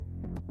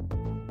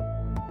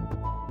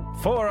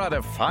4 out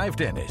of 5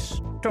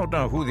 dentists. Don't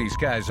know who these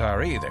guys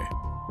are either,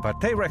 but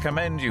they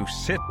recommend you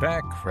sit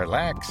back,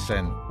 relax,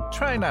 and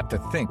try not to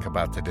think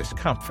about the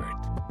discomfort.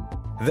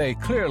 They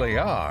clearly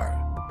are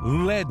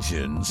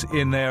legends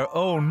in their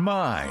own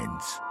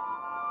minds.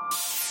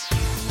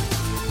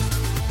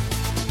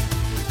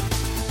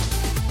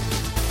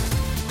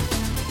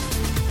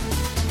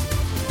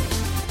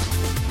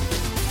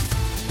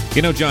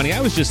 You know, Johnny,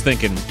 I was just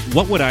thinking,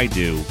 what would I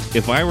do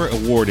if I were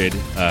awarded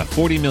a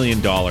 $40 million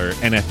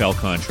NFL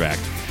contract?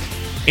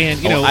 And,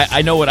 you know...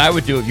 I know what I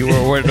would do if you were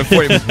awarded a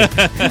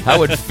 $40 million. I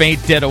would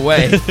faint dead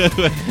away.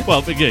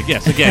 Well,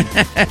 yes, again...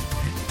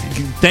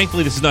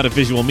 Thankfully, this is not a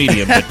visual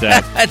medium, but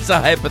that's a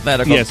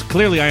hypothetical. Yes,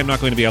 clearly, I am not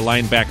going to be a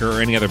linebacker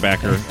or any other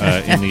backer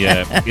in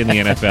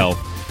the NFL.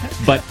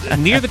 But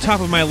near the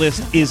top of my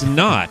list is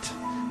not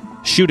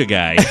shoot a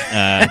guy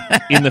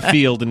in the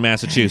field in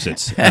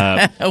Massachusetts,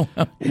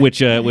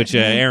 which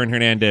Aaron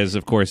Hernandez,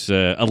 of course,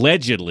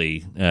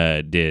 allegedly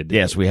did.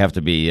 Yes, we have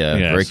to be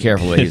very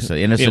careful. He's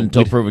innocent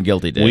until proven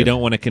guilty. Dave. We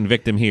don't want to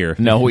convict him here.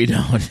 No, we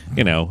don't.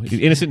 You know,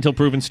 innocent until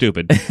proven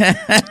stupid.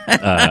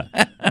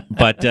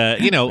 But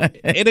you know,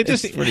 and it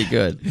just it's pretty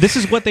good. This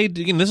is what they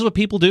do. You know, this is what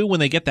people do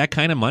when they get that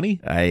kind of money.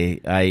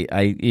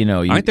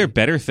 Aren't there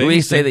better things?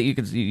 We say that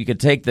you could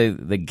take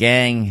the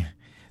gang.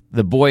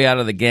 The boy out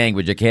of the gang,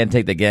 but you can't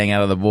take the gang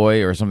out of the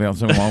boy, or something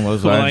along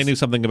those lines. Well, I knew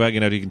something about, you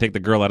know, you can take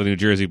the girl out of New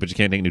Jersey, but you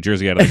can't take New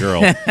Jersey out of the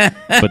girl.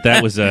 But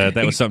that was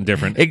something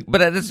different.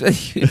 But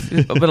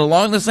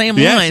along the same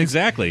lines, yes,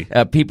 exactly.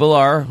 People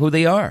are who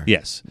they are.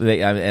 Yes,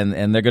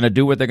 and they're going to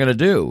do what they're going to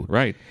do.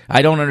 Right.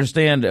 I don't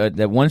understand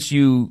that once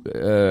you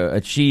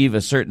achieve a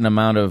certain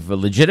amount of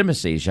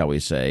legitimacy, shall we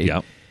say.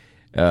 Yep.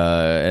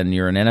 And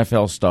you're an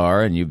NFL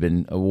star, and you've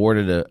been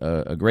awarded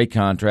a great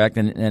contract,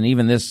 and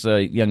even this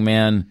young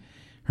man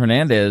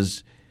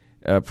Hernandez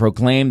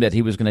proclaimed that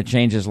he was going to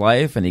change his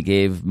life, and he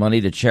gave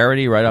money to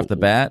charity right off the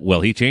bat. Well,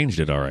 he changed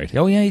it all right.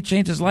 Oh, yeah, he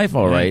changed his life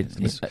all right.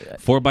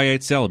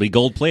 4x8 cell. It'll be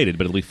gold-plated,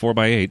 but it'll be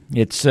 4x8.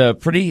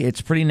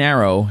 It's pretty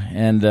narrow,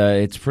 and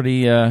it's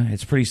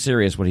pretty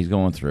serious what he's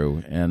going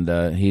through,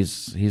 and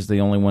he's the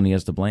only one he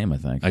has to blame, I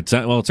think.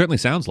 Well, it certainly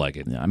sounds like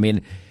it. I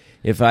mean,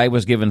 if I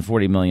was given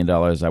 $40 million,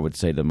 I would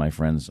say to my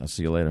friends, "I'll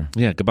see you later."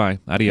 Yeah, goodbye,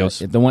 adios.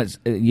 The ones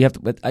you have to,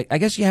 but I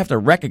guess you have to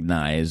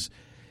recognize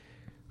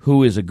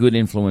who is a good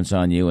influence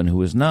on you and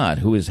who is not,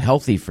 who is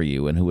healthy for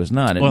you and who is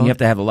not. And you have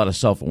to have a lot of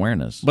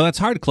self-awareness. Well, that's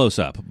hard close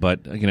up,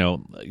 but, you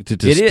know, to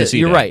it is. see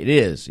You're that. right. It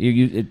is.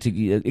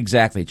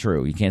 Exactly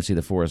true. You can't see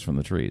the forest from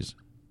the trees.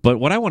 But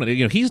what I want to,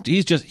 you know, he's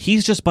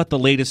just but the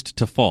latest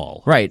to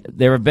fall. Right.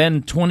 There have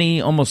been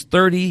 20, almost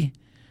 30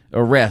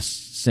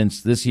 arrests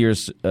since this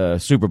year's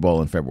Super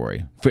Bowl in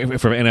February. For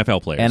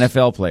NFL players.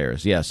 NFL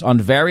players, yes. On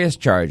various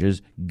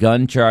charges,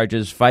 gun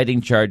charges,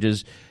 fighting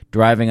charges,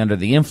 driving under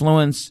the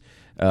influence,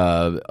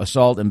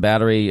 assault and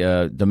battery,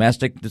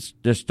 domestic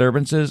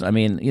disturbances. I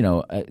mean, you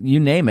know, you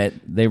name it,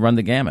 they run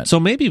the gamut. So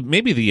maybe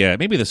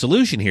the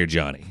solution here,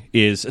 Johnny,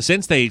 is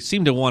since they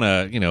seem to want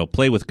to, you know,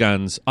 play with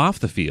guns off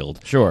the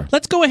field. Sure.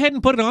 Let's go ahead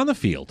and put it on the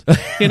field.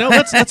 You know,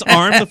 let's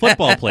arm the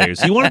football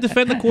players. You want to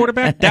defend the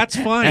quarterback? That's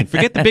fine.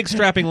 Forget the big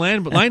strapping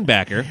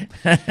linebacker.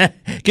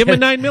 Give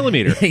him a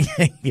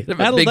 9mm. Give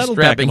him a big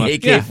strapping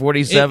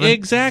AK-47. Yeah,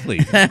 exactly.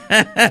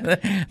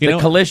 The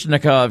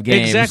Kalashnikov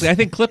games. Exactly. I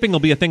think clipping will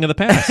be a thing of the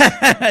past.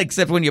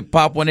 Except when you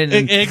pop one in.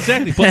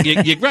 Exactly.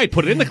 You're right.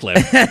 Put it in the clip.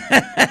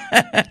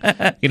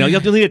 You know,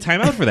 you'll need a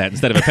timeout for that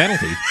instead of a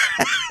penalty.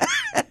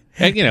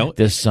 And, you know,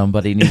 does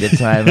somebody need a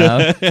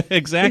timeout?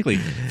 Exactly.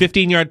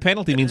 15-yard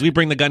penalty means we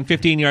bring the gun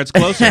 15 yards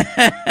closer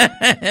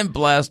and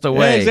blast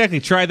away. Yeah, exactly.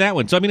 Try that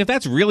one. So, I mean, if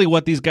that's really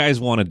what these guys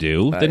want to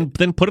do,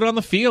 then put it on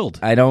the field.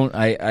 I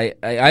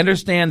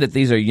understand that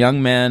these are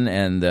young men,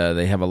 and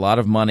they have a lot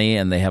of money,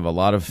 and they have a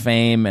lot of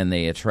fame, and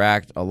they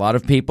attract a lot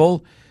of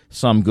people.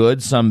 Some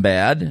good, some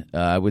bad.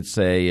 I would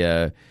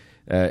say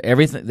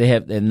everything they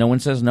have, and no one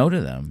says no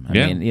to them. I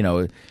mean, you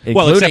know,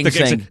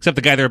 except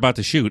the guy they're about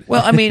to shoot.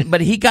 Well, I mean,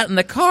 but he got in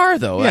the car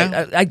though.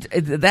 Yeah.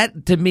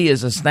 That to me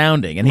is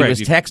astounding. And he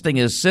was texting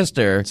his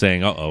sister,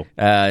 saying, "Uh-oh,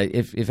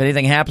 if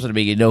anything happens to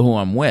me, you know who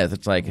I'm with."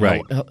 It's like,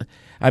 right.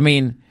 I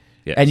mean.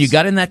 Yes. And you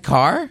got in that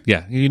car?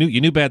 Yeah, you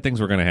knew bad things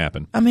were going to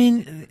happen. I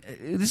mean,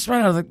 this is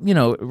right out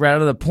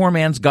of the poor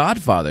man's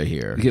Godfather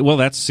here. Yeah, well,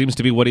 that seems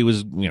to be what he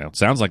was. You know,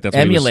 sounds like that's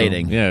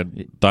emulating. What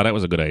he was, thought that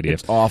was a good idea.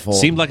 It's awful.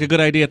 Seemed like a good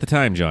idea at the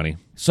time, Johnny.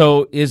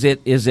 So is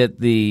it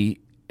the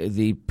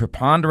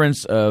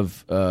preponderance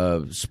of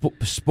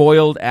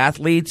spoiled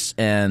athletes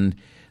and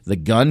the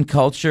gun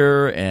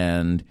culture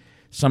and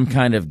some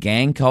kind of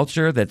gang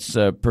culture that's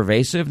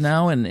pervasive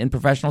now in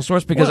professional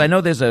sports? Because I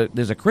know there's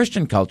a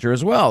Christian culture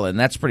as well, and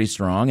that's pretty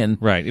strong. And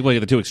right, well,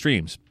 you have the two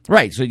extremes.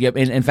 Right, so you have,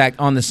 in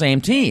fact, on the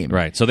same team.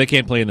 Right, so they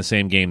can't play in the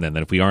same game then.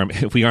 That if we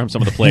arm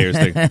some of the players,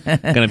 they're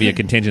going to be a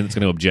contingent that's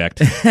going to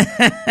object.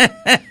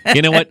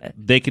 You know what?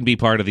 They can be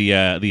part of the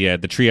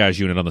triage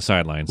unit on the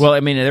sidelines. Well, I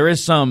mean, there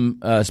is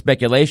some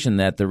speculation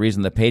that the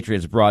reason the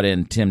Patriots brought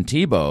in Tim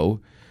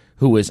Tebow,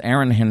 who was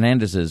Aaron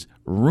Hernandez's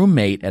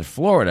roommate at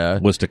Florida,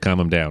 Was to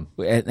calm him down.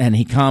 and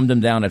he calmed him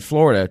down at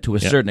Florida to a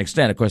certain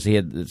extent. Of course,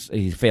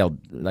 he failed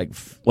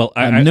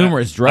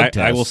numerous drug tests.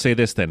 I will say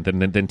this then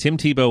Tim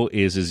Tebow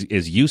is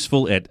as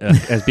useful at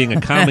as being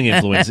a calming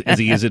influence as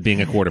he is at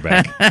being a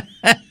quarterback.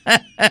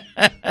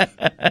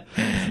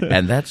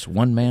 And that's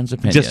one man's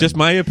opinion. Just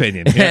my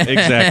opinion. Yeah,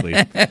 exactly.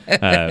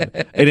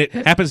 And it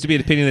happens to be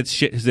an opinion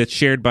that's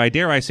shared by,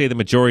 dare I say, the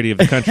majority of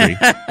the country.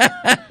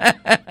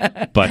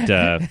 But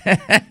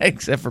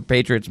except for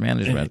Patriots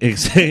management.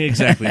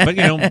 Exactly.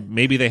 But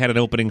maybe they had an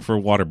opening for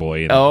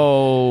Waterboy. And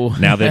Oh,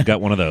 now they've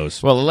got one of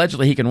those. well,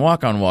 allegedly he can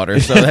walk on water,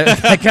 so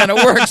that kind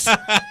of works.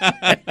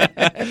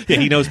 Yeah,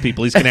 he knows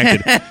people. He's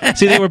connected.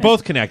 See, they were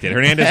both connected.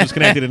 Hernandez was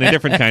connected in a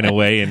different kind of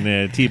way, and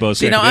Tebow's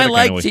connected in I another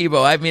like kind of way.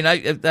 Tebow. I mean,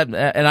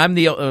 and I'm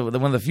the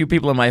one of the few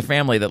people in my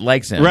family that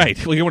likes him.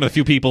 Right. Well, you're one of the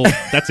few people.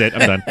 That's it.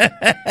 I'm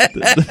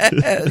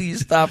done. You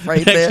stop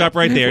right there. Stop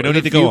right there. No One need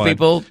of to the go few on.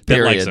 people, That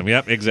period. likes him.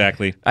 Yep,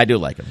 exactly. I do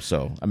like him,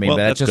 so I mean, Well,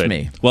 but that's just good.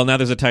 me. Well, now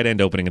there's a tight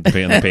end opening on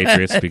the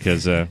Patriots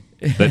because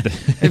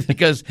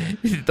Because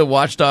the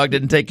watchdog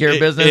didn't take care of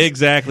business.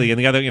 Exactly, and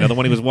the other, the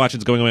one he was watching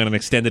is going away on an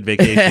extended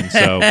vacation.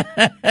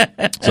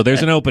 So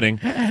there's an opening.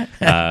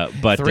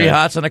 But 3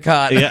 hots and a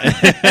cot.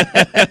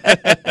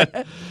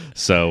 Yeah.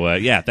 So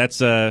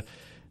that's. I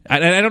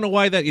don't know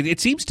why that. It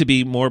seems to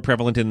be more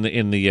prevalent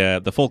in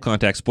the full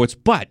contact sports,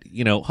 but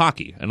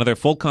hockey, another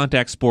full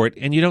contact sport,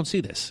 and you don't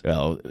see this.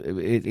 Well,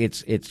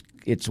 it's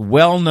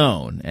well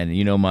known, and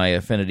my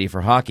affinity for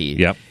hockey.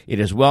 Yep.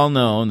 It is well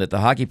known that the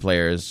hockey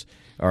players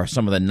are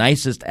some of the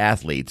nicest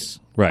athletes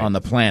on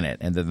the planet,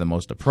 and they're the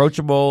most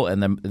approachable,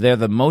 and they're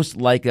the most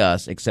like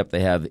us, except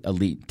they have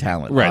elite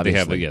talent. Right,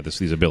 obviously. they have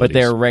these abilities, but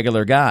they're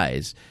regular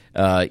guys.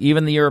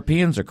 Even the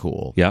Europeans are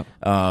cool. Yeah,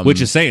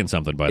 which is saying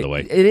something, by the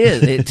way. It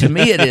is. To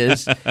me, it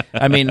is.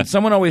 I mean,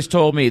 someone always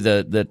told me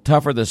the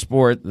tougher the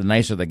sport, the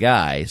nicer the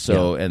guy.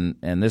 So, and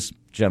this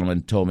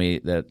gentleman told me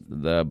that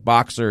the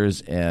boxers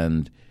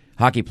and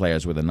hockey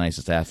players were the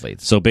nicest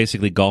athletes. So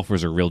basically,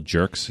 golfers are real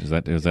jerks. Is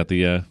that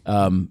the?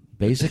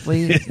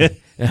 Basically,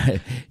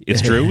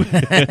 it's true.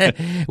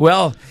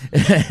 Well,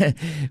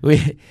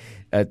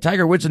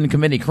 Tiger Woods didn't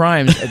commit any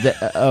crimes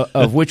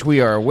of which we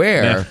are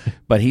aware,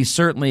 but he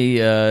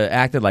certainly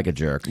acted like a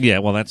jerk. Yeah,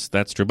 well,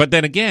 that's true. But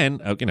then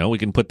again, we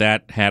can put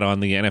that hat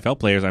on the NFL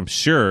players. I'm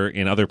sure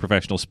in other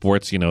professional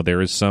sports,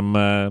 there is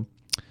some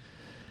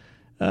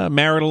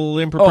marital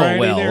impropriety.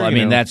 Oh well, there, I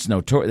mean that's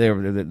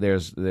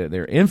notorious.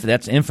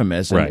 That's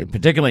infamous, and Right.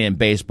 particularly in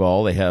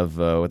baseball. They have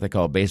what they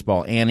call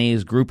baseball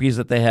Annies, groupies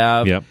that they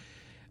have. Yep.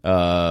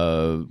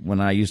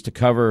 When I used to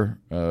cover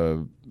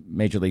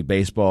Major League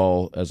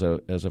Baseball as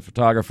a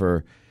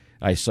photographer,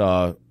 I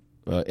saw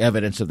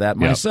evidence of that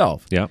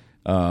myself. Yeah.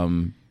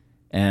 And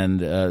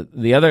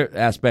the other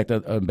aspect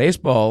of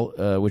baseball,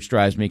 which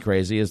drives me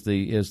crazy, is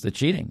the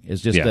cheating.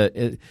 It's just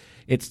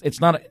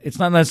it's not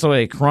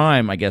necessarily a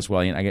crime, I guess.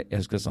 Well, I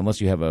guess 'cause unless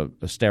you have a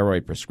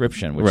steroid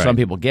prescription, which some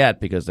people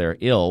get because they're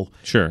ill,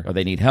 Sure. or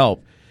they need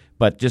help.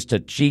 But just to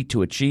cheat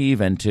to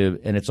achieve, and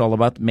it's all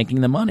about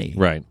making the money,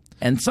 Right.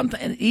 And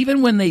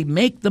even when they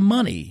make the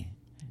money,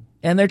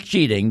 and they're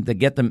cheating to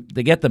get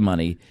the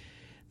money,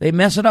 they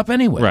mess it up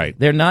anyway. Right.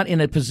 They're not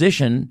in a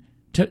position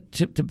to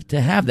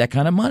have that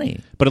kind of money.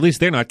 But at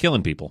least they're not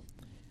killing people.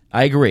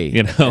 I agree.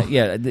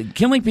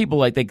 Killing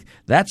people, I think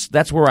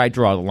that's where I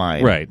draw the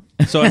line. Right.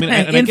 So I mean,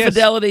 and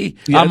infidelity,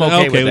 I guess, I'm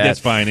okay with that.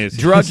 That's fine.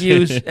 Drug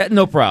use,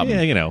 no problem.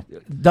 Yeah,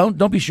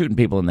 Don't be shooting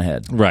people in the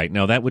head. Right.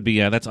 No, that would be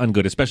that's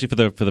ungood, especially for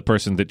the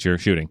person that you're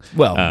shooting.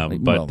 Well,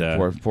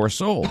 poor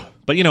soul.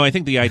 But I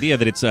think the idea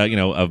that it's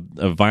a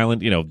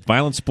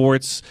violent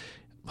sports,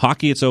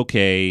 hockey, it's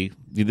okay.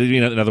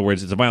 In other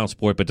words, it's a violent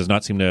sport, but does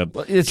not seem to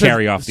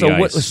carry off the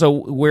ice.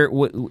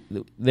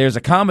 There's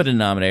a common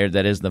denominator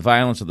that is the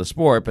violence of the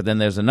sport, but then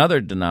there's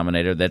another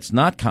denominator that's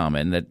not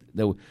common.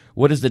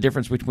 What is the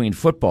difference between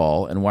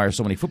football and why are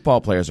so many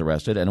football players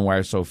arrested, and why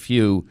are so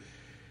few?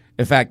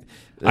 In fact,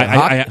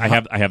 I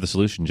have the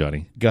solution,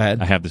 Johnny. Go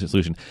ahead. I have the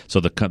solution.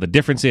 So the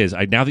difference is,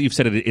 now that you've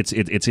said it,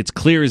 it's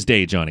clear as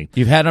day, Johnny.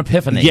 You've had an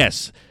epiphany.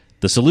 Yes.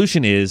 The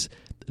solution is,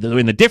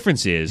 and the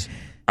difference is,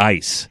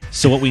 ice.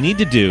 So what we need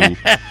to do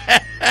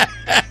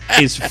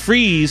is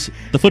freeze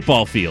the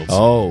football fields.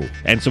 Oh.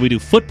 And so we do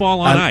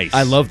football on ice.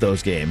 I love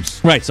those games.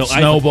 Right. So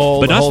snowball,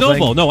 but the not whole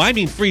snowball. thing. No, I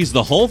mean freeze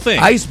the whole thing.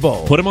 Ice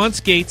bowl. Put them on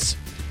skates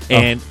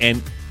and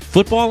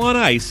football on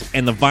ice,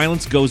 and the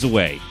violence goes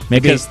away.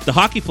 Maybe because the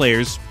hockey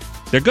players,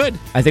 they're good.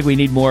 I think we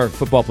need more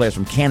football players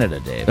from Canada,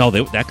 Dave. Oh,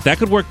 that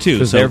could work too.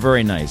 Because they're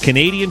very nice.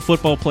 Canadian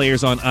football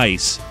players on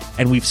ice,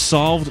 and we've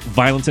solved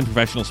violence in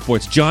professional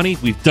sports. Johnny,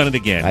 we've done it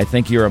again. I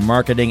think you're a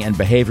marketing and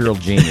behavioral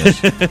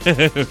genius.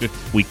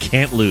 We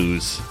can't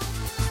lose.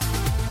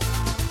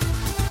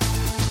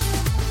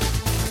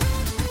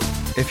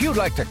 If you'd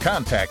like to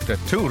contact the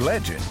two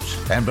legends,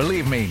 and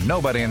believe me,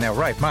 nobody in their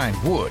right mind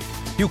would,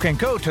 you can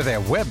go to their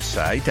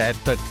website at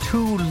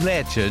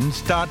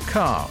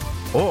thetwolegends.com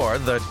or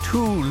the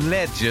Two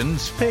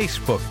Legends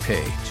Facebook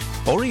page,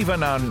 or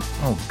even on,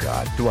 oh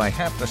God, do I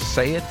have to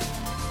say it?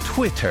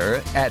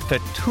 Twitter at the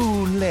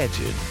Two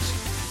Legends.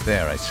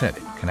 There, I said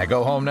it. Can I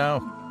go home now?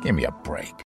 Give me a break.